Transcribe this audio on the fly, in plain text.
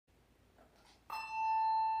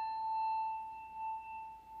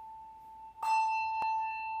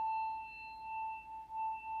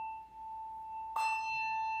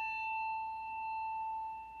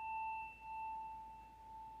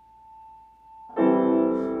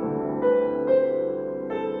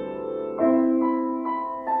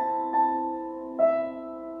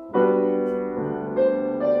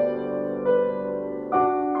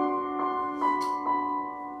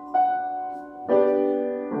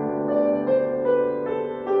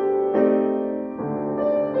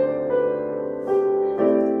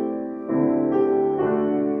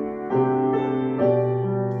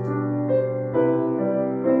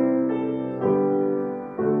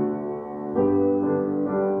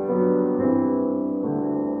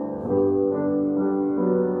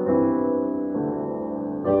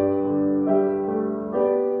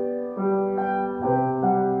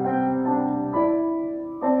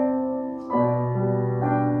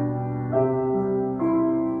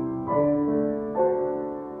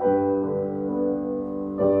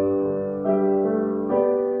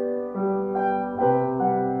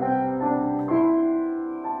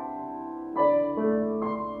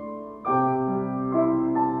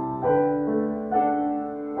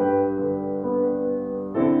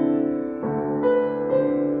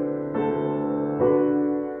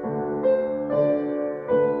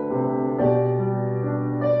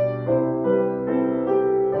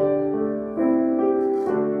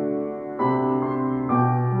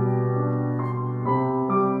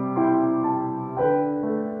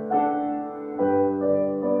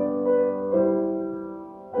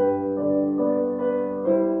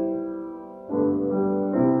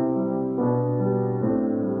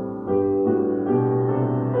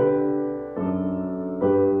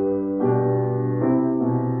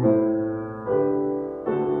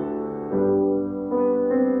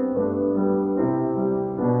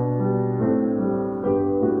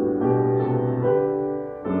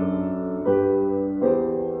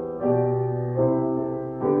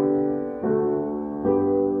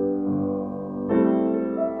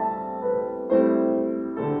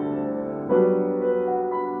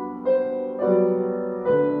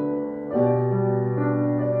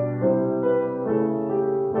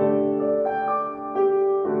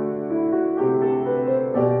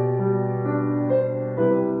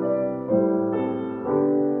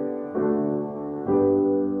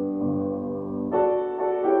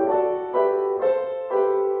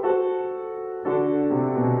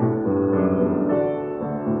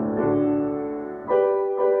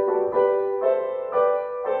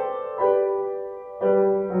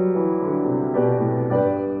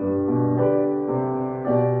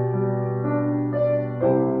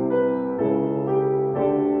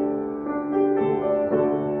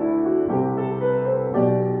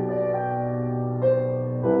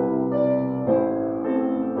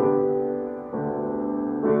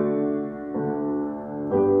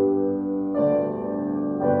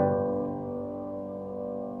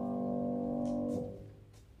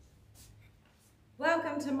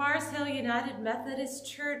Forest Hill United Methodist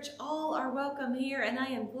Church. All are welcome here, and I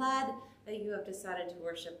am glad that you have decided to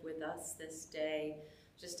worship with us this day.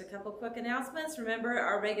 Just a couple quick announcements. Remember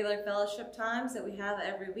our regular fellowship times that we have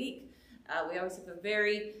every week. We always have a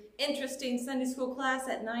very interesting Sunday school class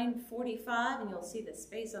at 9:45, and you'll see the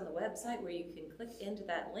space on the website where you can click into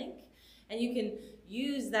that link. And you can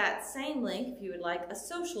use that same link if you would like a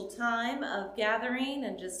social time of gathering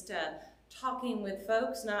and just talking with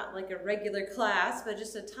folks, not like a regular class, but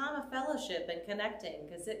just a time of fellowship and connecting,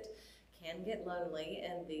 because it can get lonely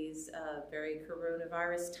in these very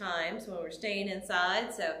coronavirus times when we're staying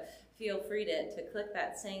inside. So feel free to click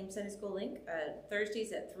that same Sunday school link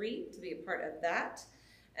Thursdays at 3 to be a part of that.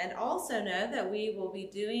 And also know that we will be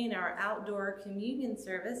doing our outdoor communion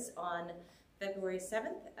service on February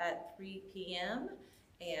 7th at 3 p.m.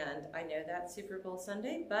 And I know that's Super Bowl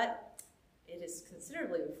Sunday, but it is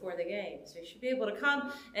considerably before the game. So you should be able to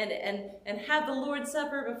come and have the Lord's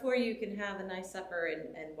Supper before you can have a nice supper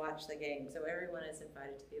and watch the game. So everyone is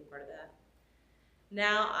invited to be a part of that.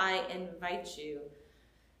 Now I invite you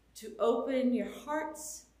to open your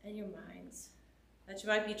hearts and your minds, that you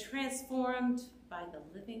might be transformed by the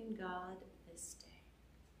living God this day.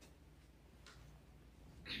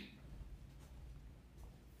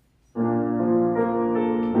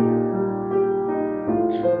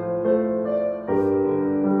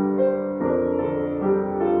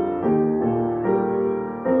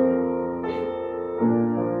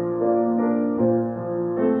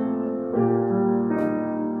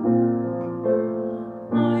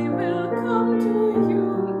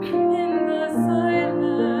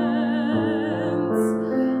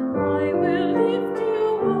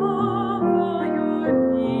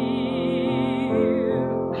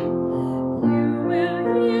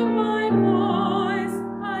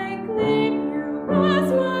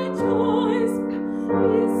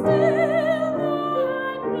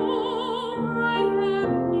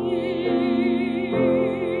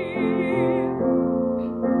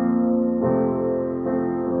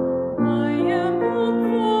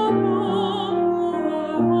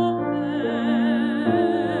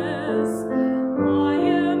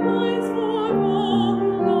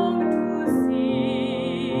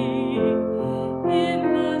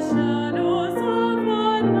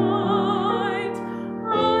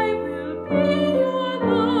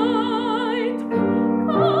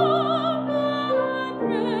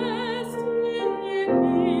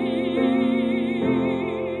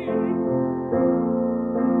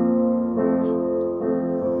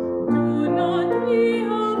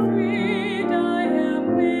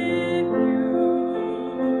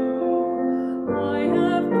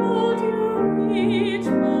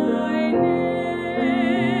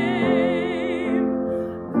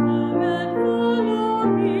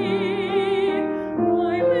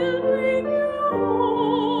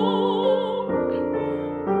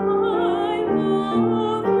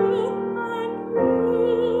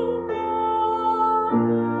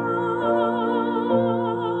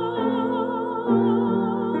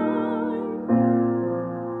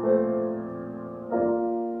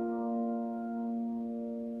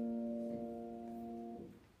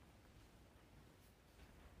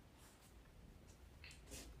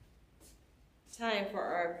 Time for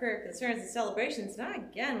our prayer, concerns, and celebrations. Now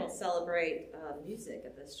again, we'll celebrate music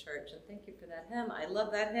at this church, and thank you for that hymn. I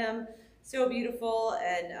love that hymn, so beautiful,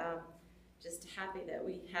 and just happy that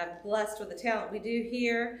we have blessed with the talent we do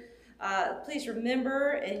here. Please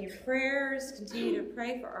remember in your prayers, continue to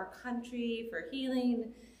pray for our country, for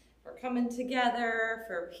healing, for coming together,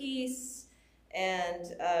 for peace,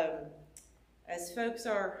 and as folks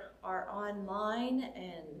are online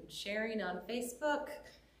and sharing on Facebook,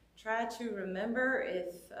 try to remember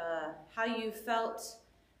how you felt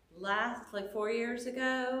like 4 years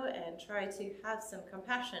ago, and try to have some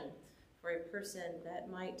compassion for a person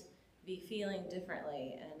that might be feeling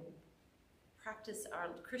differently, and practice our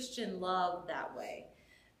Christian love that way.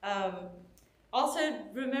 Also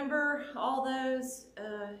remember all those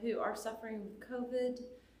who are suffering with COVID,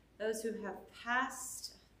 those who have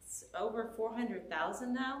passed. It's over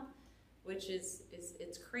 400,000 now, which is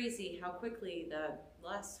it's crazy how quickly the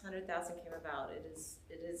last 100,000 came about. It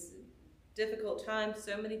is difficult time.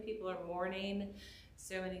 So many people are mourning.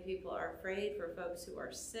 So many people are afraid for folks who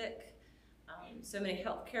are sick. So many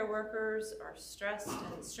healthcare workers are stressed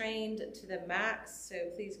and strained to the max. So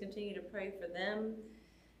please continue to pray for them.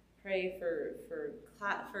 Pray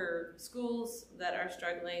for schools that are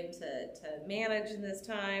struggling to manage in this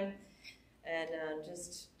time. And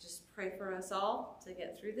just pray for us all to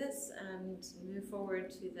get through this and move forward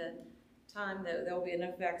to the time that there will be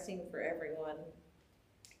enough vaccine for everyone.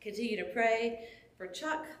 Continue to pray for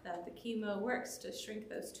Chuck, that the chemo works to shrink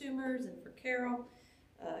those tumors, and for Carol,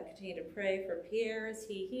 continue to pray for Pierre as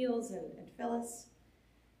he heals, and Phyllis.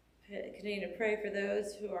 Continue to pray for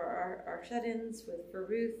those who are our shut-ins, for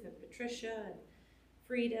Ruth and Patricia and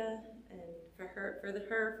Frida, and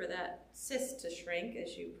for that cyst to shrink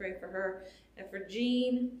as you pray for her, and for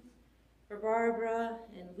Jean, for Barbara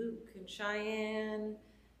and Luke and Cheyenne,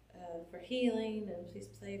 for healing, and please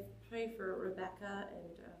pray for Rebecca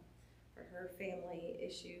and for her family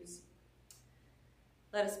issues.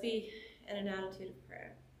 Let us be in an attitude of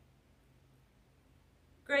prayer.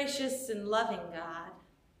 Gracious and loving God,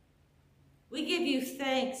 we give you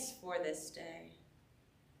thanks for this day.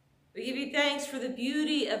 We give you thanks for the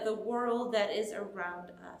beauty of the world that is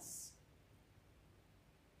around us.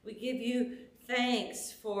 We give you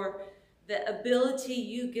thanks for the ability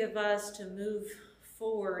you give us to move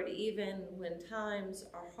forward even when times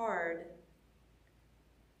are hard.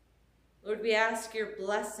 Lord, we ask your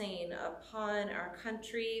blessing upon our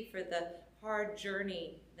country for the hard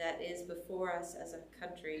journey that is before us as a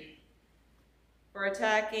country, for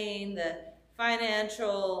attacking the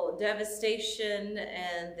financial devastation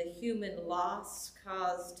and the human loss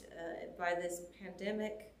caused by this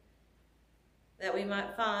pandemic, that we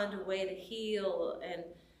might find a way to heal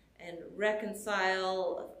and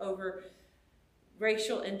reconcile over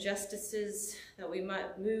racial injustices, that we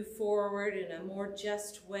might move forward in a more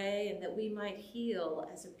just way, and that we might heal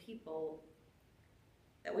as a people,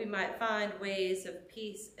 that we might find ways of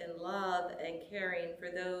peace and love and caring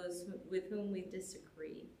for those with whom we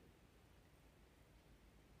disagree.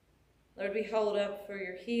 Lord, we hold up for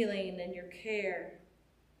your healing and your care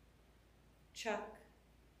Chuck,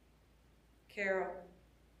 Carol,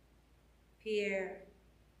 Pierre,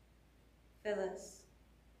 Phyllis,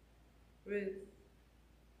 Ruth,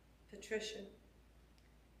 Patricia,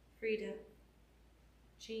 Frida,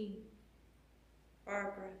 Jean,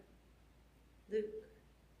 Barbara, Luke,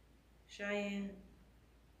 Cheyenne,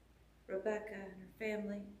 Rebecca and her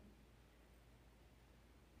family,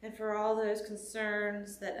 and for all those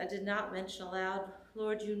concerns that I did not mention aloud.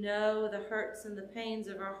 Lord, you know the hurts and the pains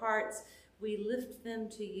of our hearts. We lift them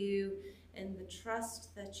to you in the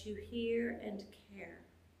trust that you hear and care.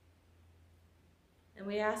 And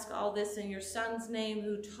we ask all this in your Son's name,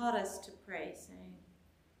 who taught us to pray, saying,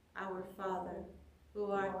 Our Father, who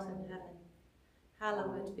art in heaven,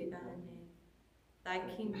 hallowed be thy name. Thy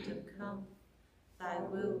kingdom come, thy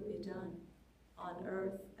will be done, on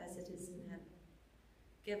earth as it is in heaven.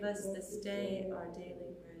 Give us this day our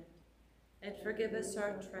daily bread, and forgive us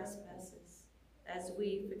our trespasses, as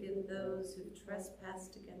we forgive those who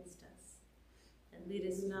trespassed against us. And lead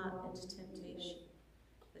us not into temptation,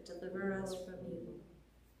 but deliver us from evil.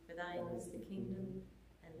 For thine is the kingdom,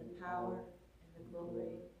 and the power, and the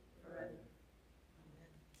glory, forever.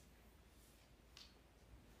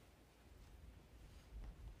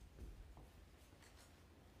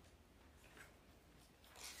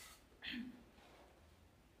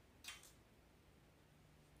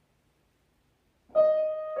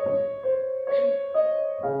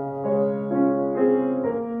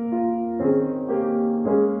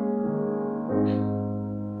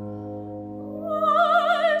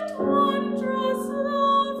 What wondrous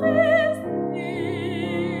love is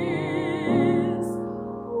this?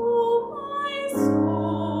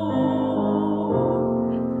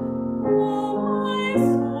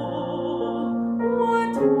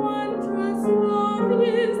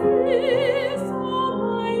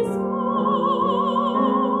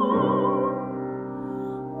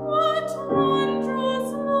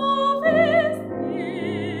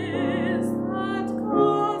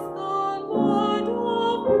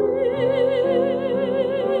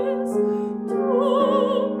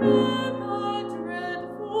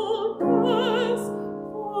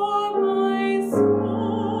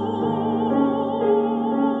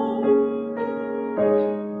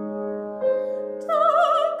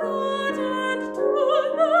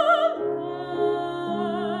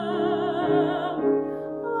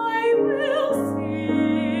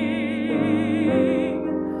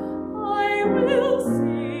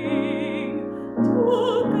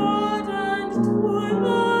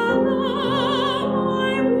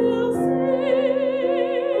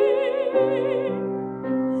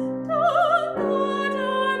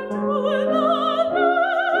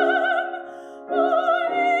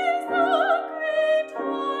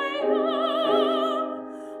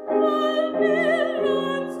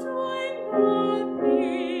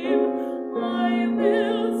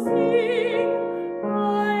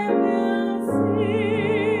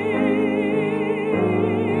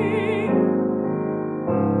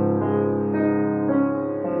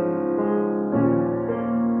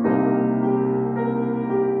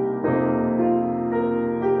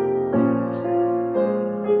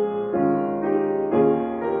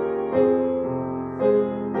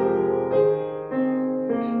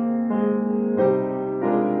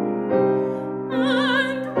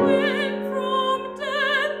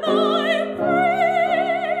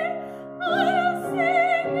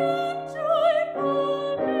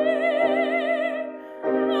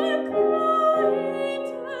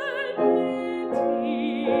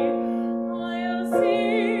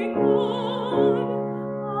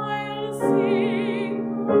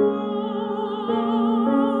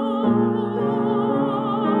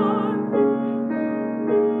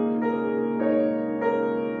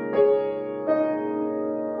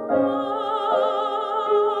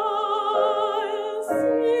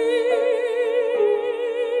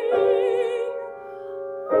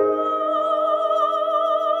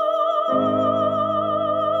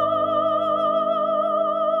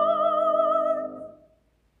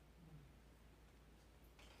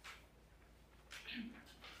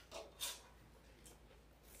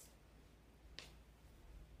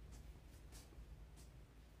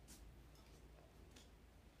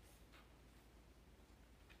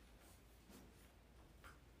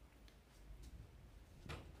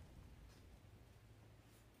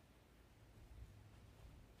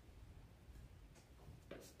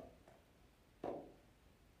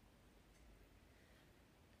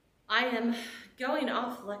 I am going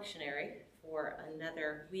off lectionary for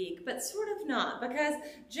another week, but sort of not, because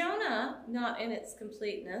Jonah, not in its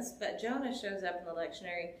completeness, but Jonah shows up in the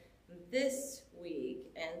lectionary this week,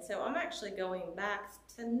 and so I'm actually going back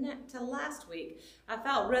to last week. I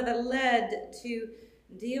felt rather led to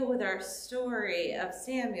deal with our story of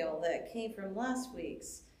Samuel that came from last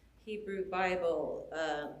week's Hebrew Bible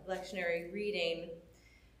lectionary reading.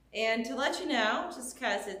 And to let you know, just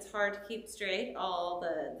because it's hard to keep straight all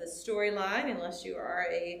the storyline unless you are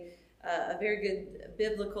a very good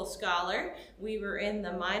biblical scholar, we were in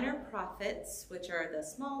the Minor Prophets, which are the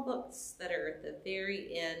small books that are at the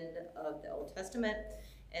very end of the Old Testament.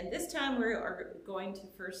 And this time we are going to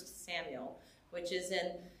 1 Samuel, which is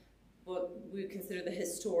in what we consider the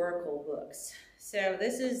historical books. So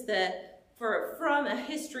this is from a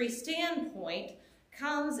history standpoint,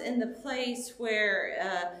 comes in the place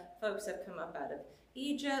where folks have come up out of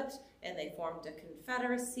Egypt and they formed a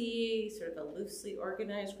confederacy, sort of a loosely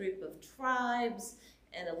organized group of tribes,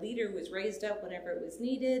 and a leader was raised up whenever it was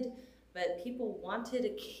needed, but people wanted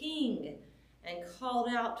a king and called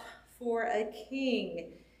out for a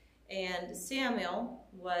king. And Samuel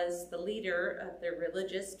was the leader of the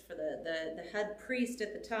religious, for the head priest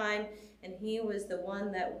at the time, and he was the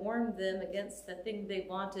one that warned them against the thing they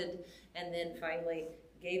wanted and then finally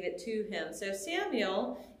gave it to him. So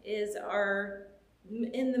Samuel is our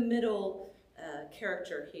in the middle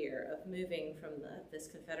character here of moving from this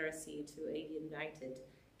confederacy to a united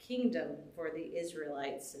kingdom for the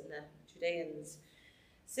Israelites and the Judeans.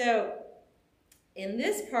 So in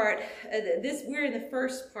this part, we're in the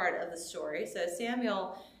first part of the story. So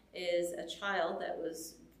Samuel is a child that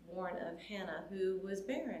was born of Hannah, who was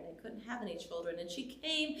barren and couldn't have any children. And she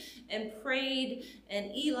came and prayed,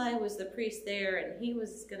 and Eli was the priest there, and he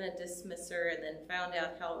was going to dismiss her, and then found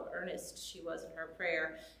out how earnest she was in her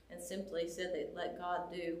prayer and simply said that let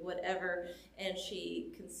God do whatever. And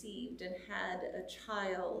she conceived and had a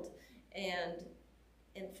child, and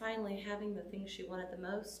finally having the thing she wanted the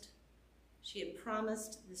most. She had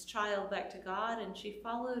promised this child back to God, and she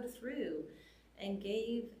followed through and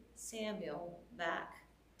gave Samuel back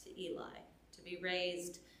to Eli to be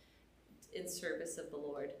raised in service of the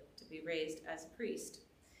Lord, to be raised as a priest.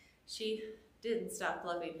 She didn't stop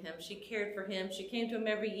loving him. She cared for him. She came to him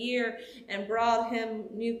every year and brought him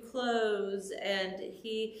new clothes, and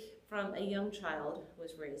he, from a young child,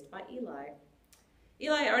 was raised by Eli.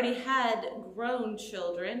 Eli already had grown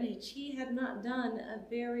children, which he had not done a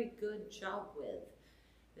very good job with.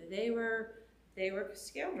 They were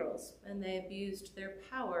scoundrels, and they abused their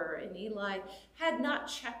power, and Eli had not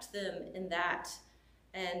checked them in that.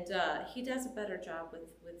 And he does a better job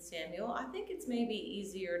with Samuel. I think it's maybe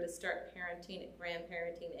easier to start parenting at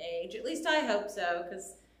grandparenting age. At least I hope so,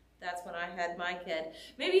 because that's when I had my kid.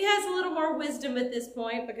 Maybe he has a little more wisdom at this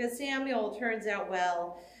point, because Samuel turns out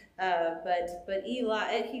well. But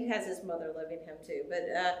Eli, he has his mother loving him too.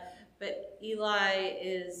 But Eli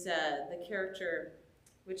is the character,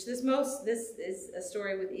 which this is a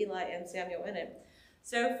story with Eli and Samuel in it.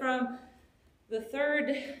 So from the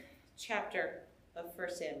 3rd chapter of 1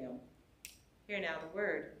 Samuel, hear now the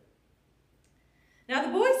word. Now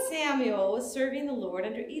the boy Samuel was serving the Lord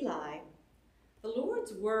under Eli. The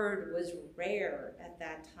Lord's word was rare at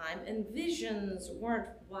that time, and visions weren't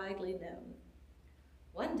widely known.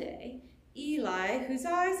 One day, Eli, whose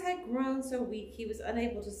eyes had grown so weak he was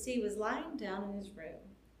unable to see, was lying down in his room.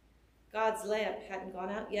 God's lamp hadn't gone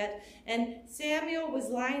out yet, and Samuel was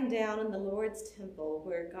lying down in the Lord's temple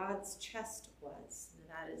where God's chest was. And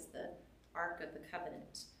that is the Ark of the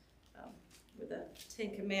Covenant, where the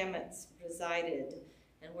 10 Commandments resided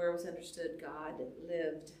and where it was understood God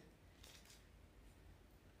lived.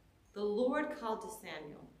 The Lord called to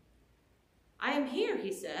Samuel. I am here,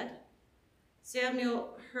 he said.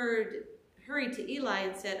 Samuel heard hurried to Eli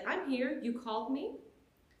and said, "I'm here. You called me?"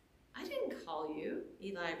 "I didn't call you,"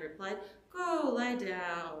 Eli replied. "Go lie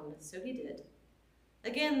down." So he did.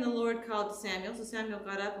 Again, the Lord called to Samuel. So Samuel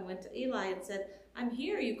got up and went to Eli and said, "I'm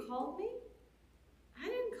here. You called me?" "I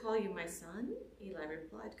didn't call you, my son," Eli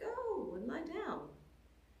replied. "Go and lie down."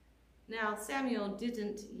 Now Samuel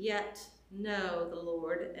didn't yet know the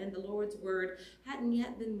Lord, and the Lord's word hadn't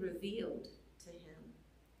yet been revealed to him.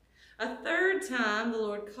 A third time the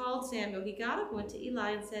Lord called Samuel. He got up and went to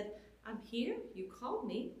Eli and said, "I'm here. You called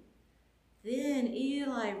me." Then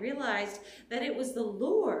Eli realized that it was the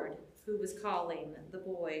Lord who was calling the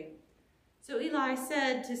boy. So Eli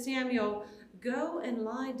said to Samuel, "Go and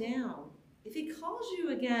lie down. If he calls you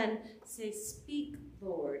again, say, 'Speak,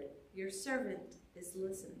 Lord, your servant is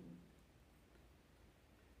listening.'"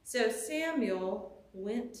 So Samuel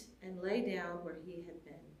went and lay down where he had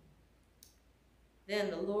been. Then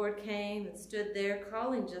the Lord came and stood there,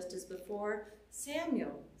 calling just as before,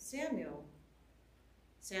 "Samuel, Samuel."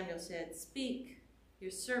 Samuel said, "Speak,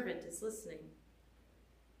 your servant is listening."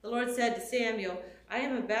 The Lord said to Samuel, "I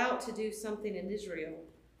am about to do something in Israel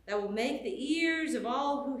that will make the ears of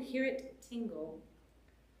all who hear it tingle.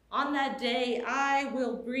 On that day I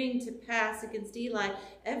will bring to pass against Eli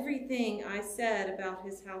everything I said about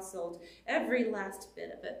his household, every last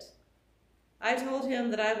bit of it. I told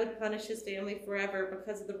him that I would punish his family forever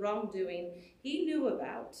because of the wrongdoing he knew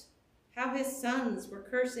about, how his sons were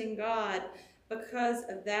cursing God. Because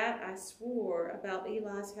of that I swore about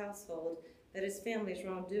Eli's household that his family's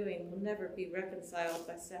wrongdoing will never be reconciled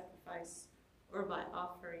by sacrifice or by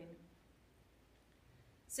offering."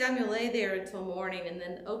 Samuel lay there until morning and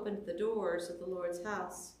then opened the doors of the Lord's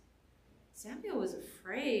house. Samuel was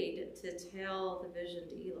afraid to tell the vision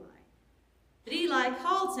to Eli. But Eli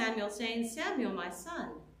called Samuel, saying, "Samuel, my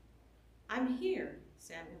son." "I'm here,"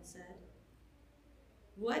 Samuel said.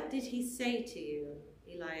 "What did he say to you?"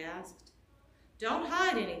 Eli asked. "Don't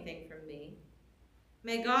hide anything from me.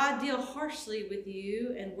 May God deal harshly with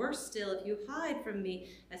you, and worse still, if you hide from me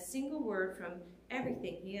a single word from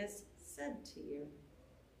everything he has said to you."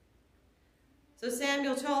 So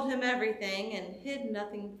Samuel told him everything and hid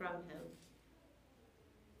nothing from him.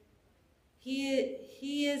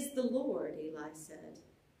 He is the Lord," Eli said.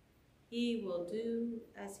 "He will do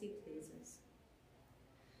as he pleases."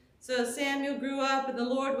 So Samuel grew up, and the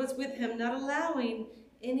Lord was with him, not allowing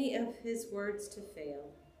any of his words to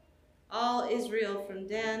fail. All Israel from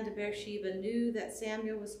Dan to Beersheba knew that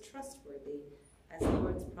Samuel was trustworthy as the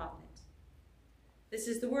Lord's prophet. This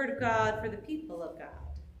is the word of God for the people of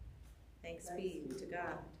God. Thanks be to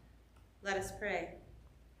God. Let us pray.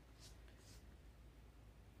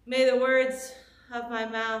 May the words of my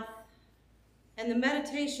mouth and the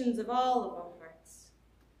meditations of all of our hearts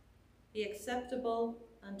be acceptable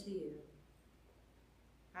unto you,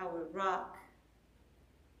 our rock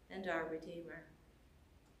and our Redeemer.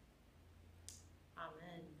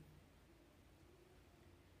 Amen.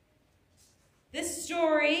 This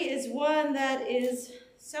story is one that is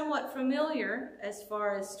somewhat familiar as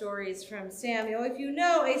far as stories from Samuel. If you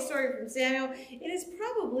know a story from Samuel, it is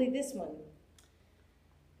probably this one.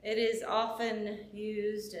 It is often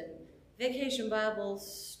used in vacation Bible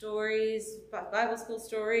stories, Bible school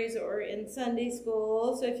stories, or in Sunday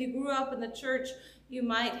school. So if you grew up in the church, you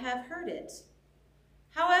might have heard it.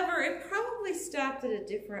 However, it probably stopped at a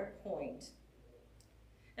different point.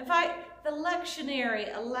 In fact, the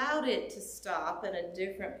lectionary allowed it to stop at a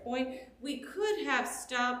different point. We could have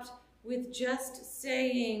stopped with just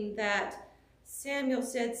saying that Samuel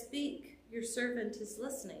said, "Speak, your servant is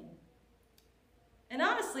listening." And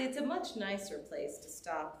honestly, it's a much nicer place to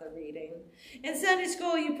stop the reading. In Sunday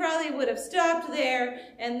school, you probably would have stopped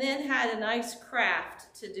there and then had a nice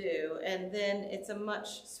craft to do, and then it's a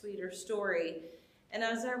much sweeter story. And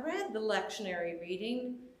as I read the lectionary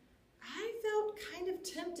reading, I felt kind of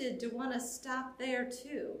tempted to want to stop there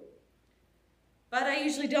too. But I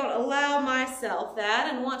usually don't allow myself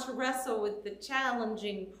that and want to wrestle with the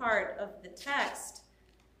challenging part of the text,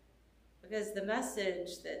 because the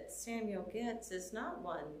message that Samuel gets is not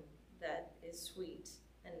one that is sweet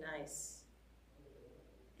and nice.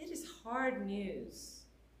 It is hard news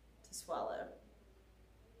to swallow.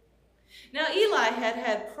 Now, Eli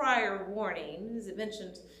had prior warning, as it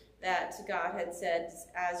mentioned, that God had said,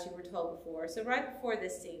 as you were told before. So right before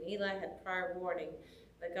this scene, Eli had prior warning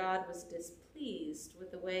that God was displeased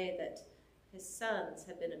with the way that his sons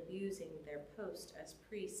had been abusing their post as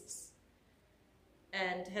priests,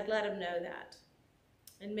 and had let him know that.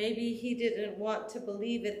 And maybe he didn't want to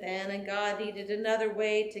believe it then, and God needed another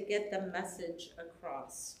way to get the message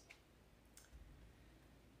across.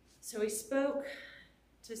 So he spoke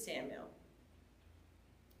to Samuel.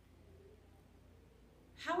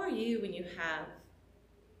 How are you when you have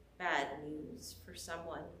bad news for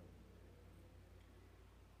someone?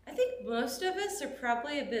 I think most of us are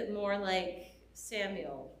probably a bit more like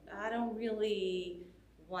Samuel. I don't really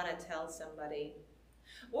want to tell somebody.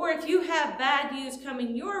 Or if you have bad news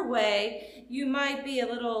coming your way, you might be a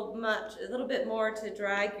little bit more to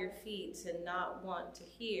drag your feet and not want to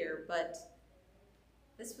hear. But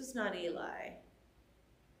this was not Eli.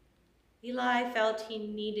 Eli felt he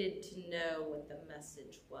needed to know what the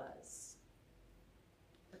message was,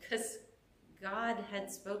 because God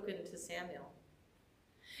had spoken to Samuel.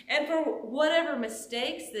 And for whatever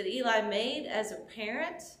mistakes that Eli made as a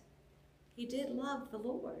parent, he did love the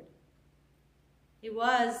Lord. He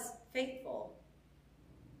was faithful.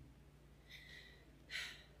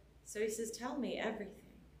 So he says, tell me everything.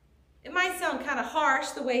 It might sound kind of harsh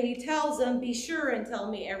the way he tells them, be sure and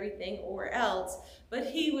tell me everything or else, but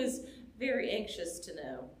he was very anxious to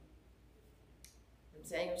know. And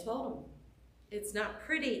Samuel told him, it's not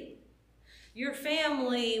pretty. Your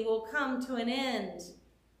family will come to an end.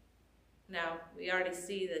 Now, we already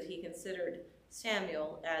see that he considered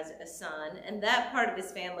Samuel as a son, and that part of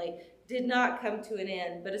his family did not come to an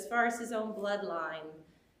end, but as far as his own bloodline,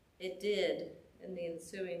 it did in the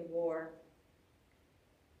ensuing war.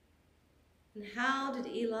 And how did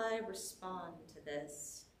Eli respond to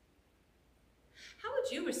this? How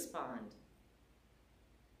would you respond?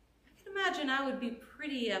 I can imagine I would be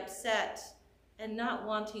pretty upset and not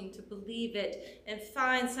wanting to believe it and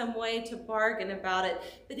find some way to bargain about it.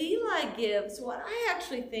 But Eli gives what I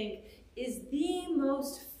actually think is the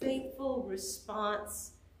most faithful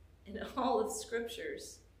response in all of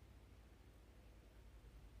Scriptures.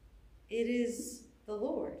 It is the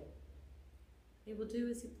Lord. He will do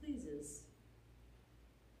as he pleases.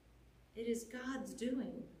 It is God's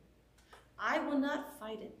doing. I will not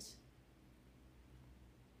fight it.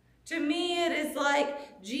 To me, it is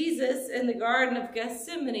like Jesus in the Garden of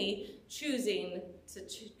Gethsemane choosing to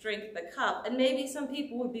drink the cup. And maybe some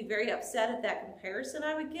people would be very upset at that comparison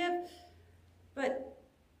I would give, but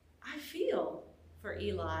I feel for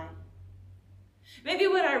Eli. Maybe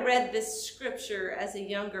when I read this scripture as a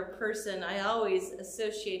younger person, I always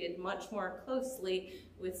associated much more closely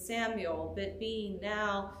with Samuel, but being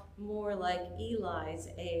now more like Eli's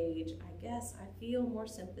age, I guess I feel more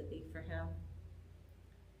sympathy for him.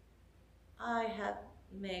 I have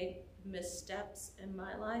made missteps in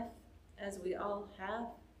my life, as we all have.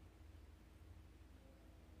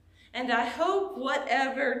 And I hope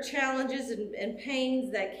whatever challenges and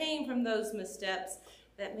pains that came from those missteps,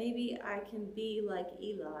 that maybe I can be like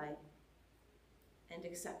Eli and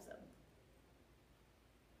accept them.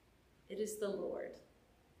 It is the Lord.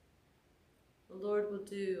 The Lord will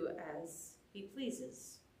do as he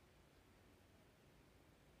pleases.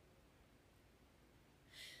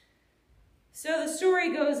 So the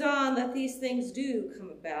story goes on that these things do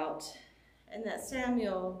come about, and that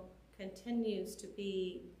Samuel continues to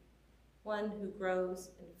be one who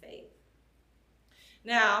grows in faith.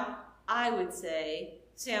 Now, I would say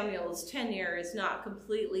Samuel's tenure is not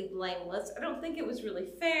completely blameless. I don't think it was really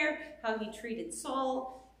fair how he treated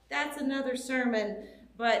Saul. That's another sermon,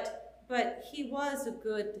 but he was a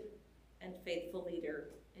good and faithful leader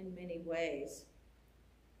in many ways.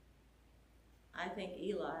 I think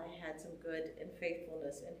Eli had some good and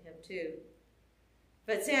faithfulness in him too.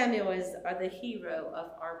 But Samuel is the hero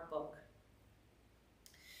of our book.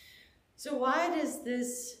 So why does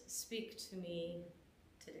this speak to me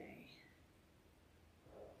today?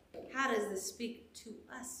 How does this speak to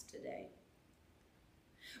us today?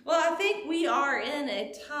 Well, I think we are in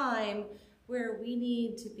a time where we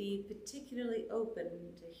need to be particularly open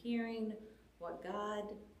to hearing what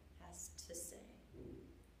God has to say.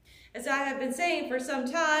 As I have been saying for some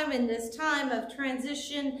time, in this time of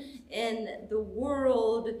transition in the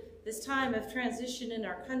world, this time of transition in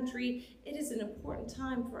our country, it is an important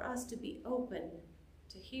time for us to be open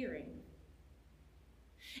to hearing.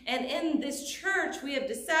 And in this church, we have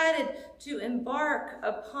decided to embark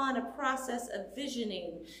upon a process of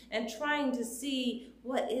visioning and trying to see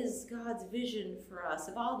what is God's vision for us.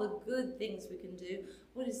 Of all the good things we can do,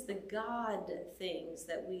 what is the God things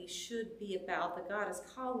that we should be about, that God is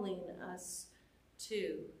calling us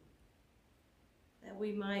to? That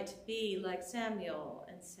we might be like Samuel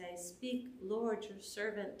and say, "Speak, Lord, your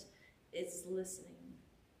servant is listening."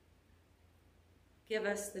 Give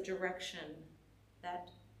us the direction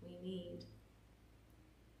that we need.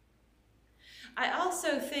 I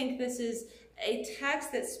also think this is a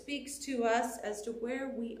text that speaks to us as to where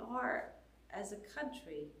we are as a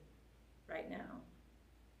country right now.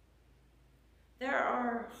 There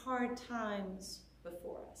are hard times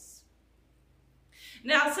before us.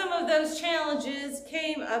 Now, some of those challenges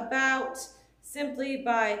came about simply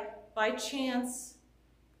by chance.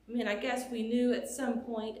 I mean, I guess we knew at some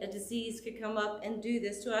point a disease could come up and do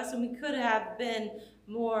this to us, and we could have been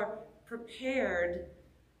more prepared,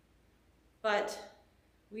 but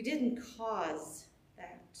we didn't cause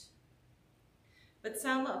that. But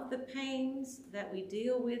some of the pains that we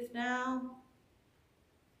deal with now,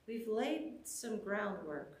 we've laid some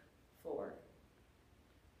groundwork for.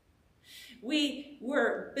 We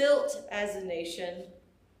were built as a nation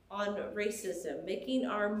on racism, making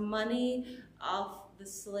our money off the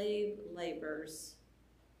slave labors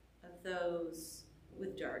of those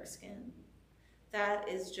with dark skin. That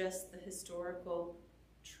is just the historical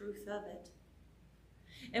truth of it.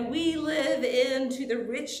 And we live into the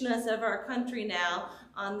richness of our country now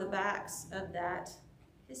on the backs of that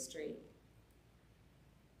history.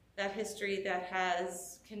 That history that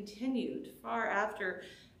has continued far after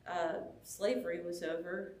slavery was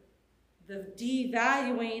over. The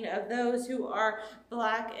devaluing of those who are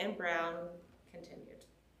black and brown continued.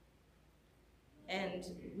 And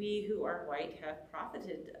we who are white have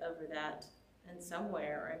profited over that in some way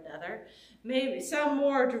or another, maybe some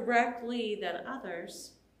more directly than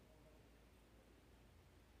others.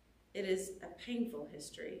 It is a painful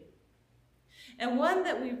history, and one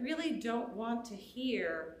that we really don't want to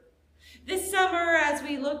hear. This summer, as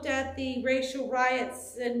we looked at the racial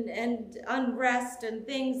riots and unrest and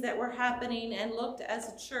things that were happening, and looked as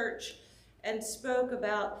a church and spoke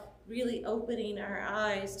about really opening our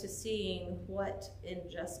eyes to seeing what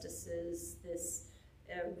injustices this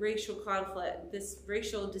racial conflict, this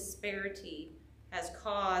racial disparity has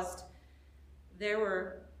caused, there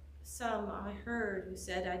were some I heard who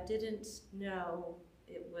said, I didn't know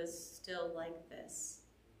it was still like this.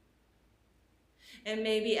 And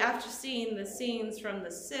maybe after seeing the scenes from the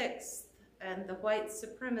 6th and the white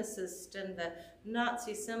supremacist and the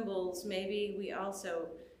Nazi symbols, maybe we also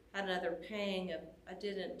had another pang of, I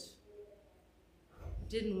didn't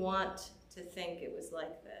want to think it was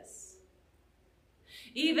like this.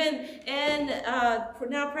 Even in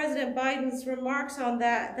now President Biden's remarks on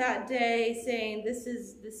that day, saying this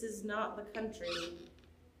is not the country,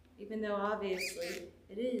 even though obviously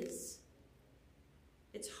it is.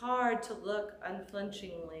 It's hard to look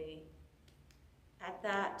unflinchingly at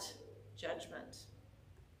that judgment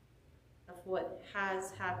of what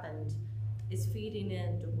has happened is feeding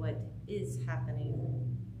into what is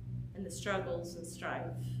happening in the struggles and strife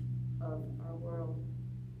of our world.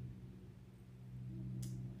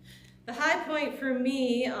 The high point for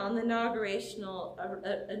me on the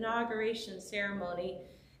inauguration ceremony,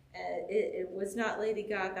 it was not Lady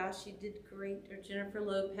Gaga, she did great, or Jennifer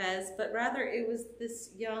Lopez, but rather it was this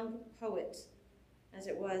young poet, as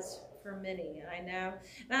it was for many, I know.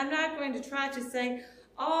 And I'm not going to try to sing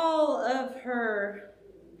all of her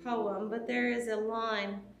poem, but there is a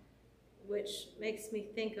line which makes me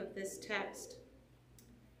think of this text.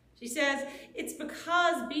 She says, it's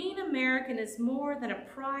because being American is more than a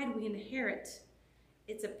pride we inherit.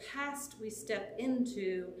 It's a past we step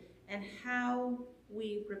into and how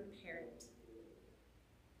we repair it.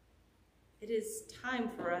 It is time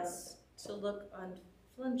for us to look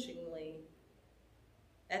unflinchingly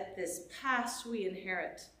at this past we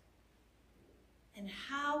inherit and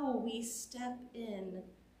how will we step in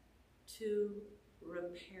to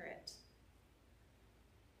repair it.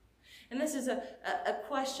 And this is a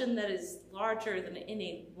question that is larger than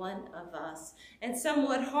any one of us, and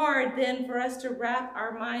somewhat hard then for us to wrap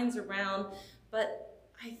our minds around, but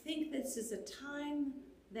I think this is a time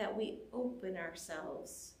that we open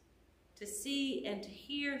ourselves to see and to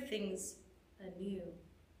hear things anew,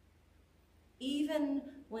 even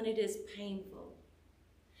when it is painful.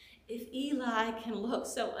 If Eli can look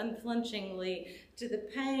so unflinchingly to the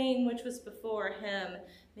pain which was before him,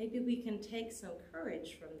 maybe we can take some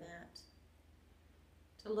courage from that,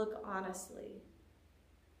 to look honestly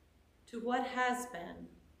to what has been,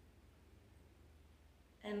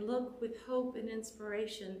 and look with hope and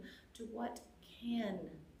inspiration to what can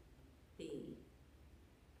be.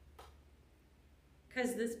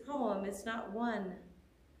 Because this poem is not one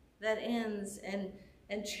that ends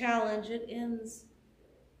in challenge, it ends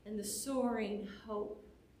in the soaring hope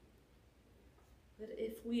that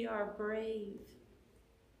if we are brave,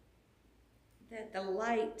 that the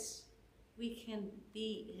light, we can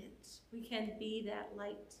be it. We can be that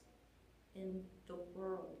light in the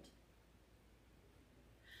world.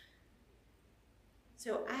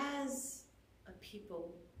 So as a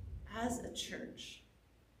people, as a church,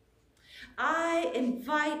 I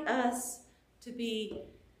invite us to be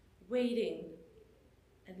waiting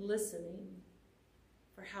and listening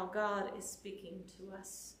for how God is speaking to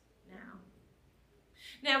us now.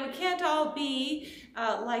 Now, we can't all be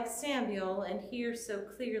like Samuel and hear so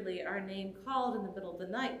clearly our name called in the middle of the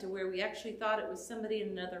night to where we actually thought it was somebody in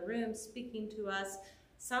another room speaking to us.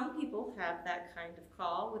 Some people have that kind of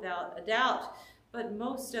call, without a doubt, but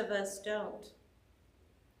most of us don't.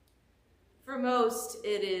 For most,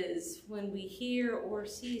 it is when we hear or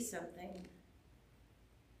see something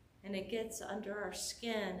and it gets under our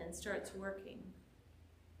skin and starts working.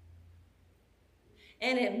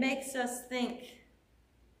 And it makes us think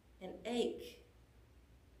and ache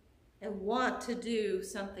and want to do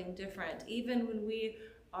something different, even when we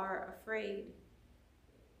are afraid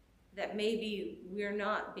that maybe we're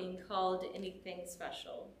not being called to anything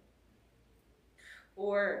special.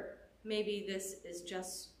 Or maybe this is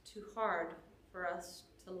just too hard for us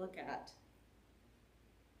to look at.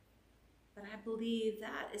 But I believe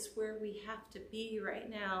that is where we have to be right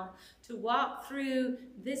now, to walk through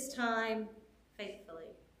this time faithfully.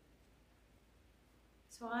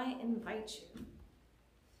 So I invite you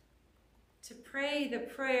to pray the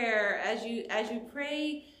prayer as you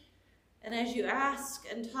pray and as you ask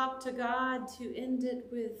and talk to God, to end it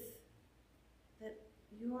with that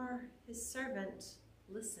you are his servant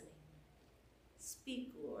listening.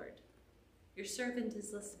 Speak, Lord. Your servant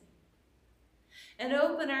is listening. And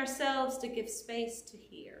open ourselves to give space to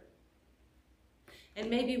hear. And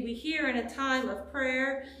maybe we hear in a time of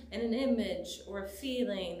prayer and an image or a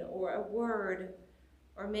feeling or a word,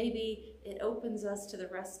 or maybe it opens us to the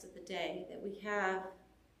rest of the day, that we have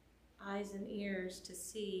eyes and ears to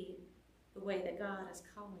see the way that God is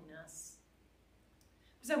calling us.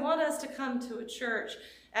 Because I want us to come to a church,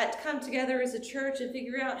 come together as a church and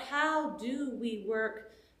figure out, how do we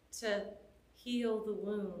work to heal the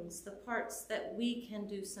wounds, the parts that we can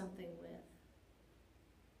do something with?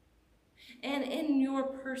 And in your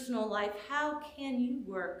personal life, how can you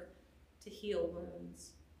work to heal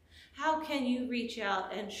wounds? How can you reach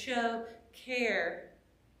out and show care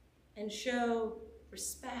and show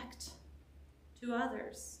respect to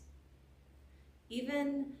others,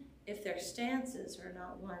 even if their stances are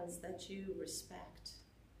not ones that you respect?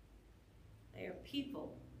 They are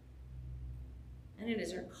people, and it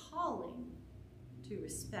is our calling to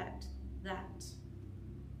respect that.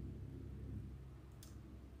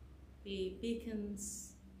 Be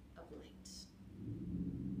beacons of light.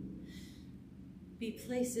 Be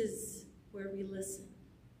places where we listen.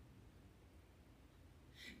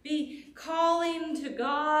 Be calling to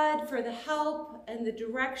God for the help and the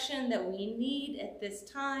direction that we need at this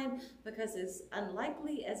time, because as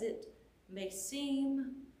unlikely as it may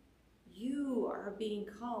seem, you are being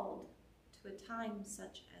called to a time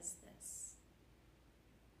such as this.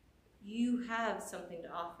 You have something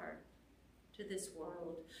to offer to this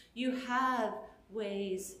world. You have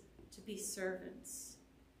ways to be servants.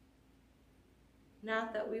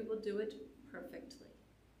 Not that we will do it perfectly,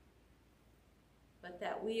 but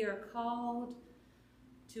that we are called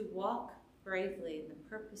to walk bravely in the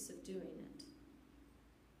purpose of doing it.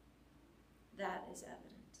 That is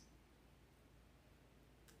evident.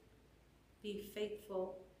 Be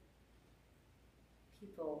faithful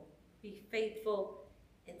people. Be faithful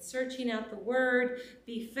in searching out the word.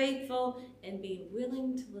 Be faithful in being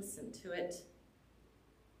willing to listen to it.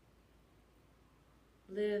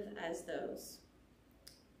 Live as those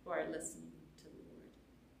who are listening to the Lord.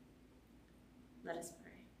 Let us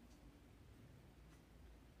pray.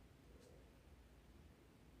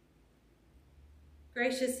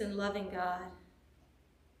 Gracious and loving God,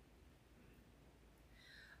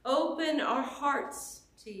 open our hearts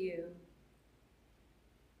to you.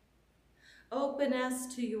 Open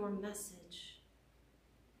us to your message.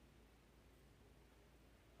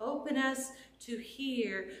 Open us to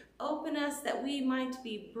hear. Open us that we might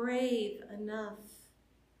be brave enough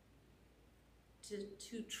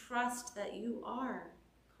to trust that you are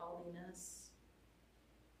calling us.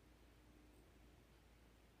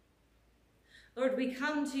 Lord, we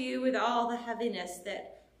come to you with all the heaviness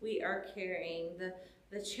that we are carrying,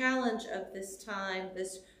 the challenge of this time,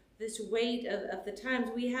 this weight of the times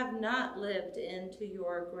we have not lived into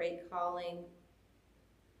your great calling.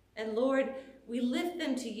 And Lord, we lift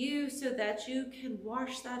them to you so that you can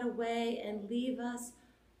wash that away and leave us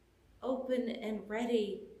open and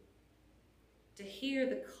ready to hear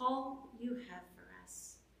the call you have for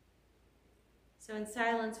us. So in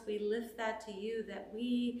silence, we lift that to you, that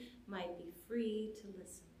we might be free to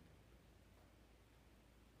listen.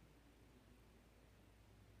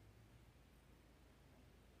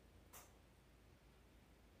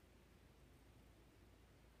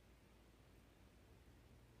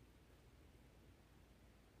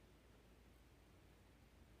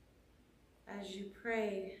 As you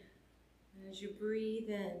pray, as you breathe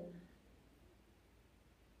in,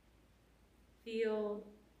 Feel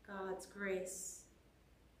God's grace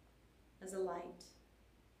as a light.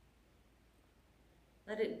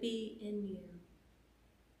 Let it be in you.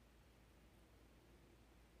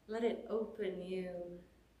 Let it open you.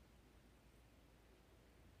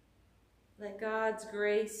 Let God's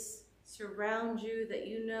grace surround you, that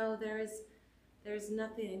you know there's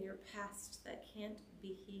nothing in your past that can't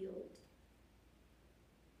be healed.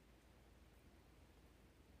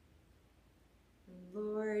 And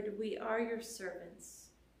Lord, we are your servants.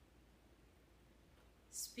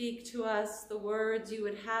 Speak to us the words you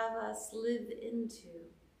would have us live into.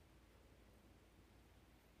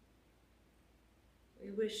 We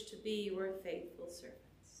wish to be your faithful servants.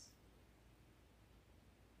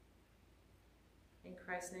 In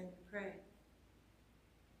Christ's name we pray.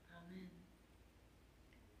 Amen.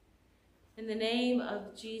 In the name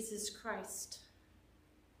of Jesus Christ,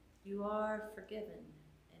 you are forgiven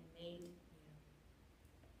and made new.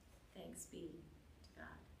 Thanks be to God.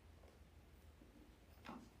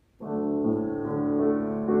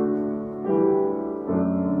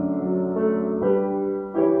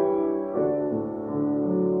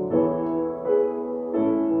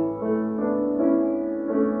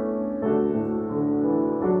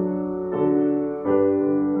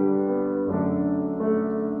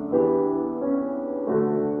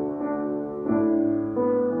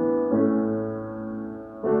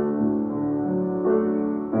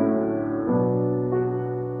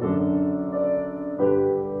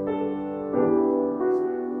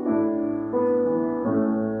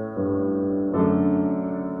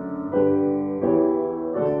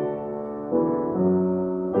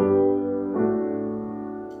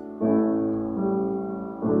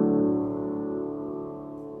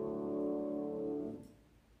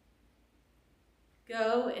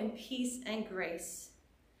 Go in peace and grace.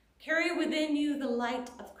 Carry within you the light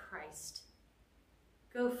of Christ.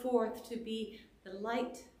 Go forth to be the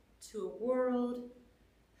light to a world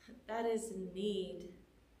that is in need.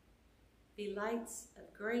 Be lights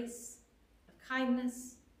of grace, of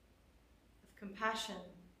kindness, of compassion,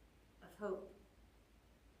 of hope.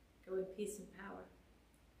 Go in peace and power.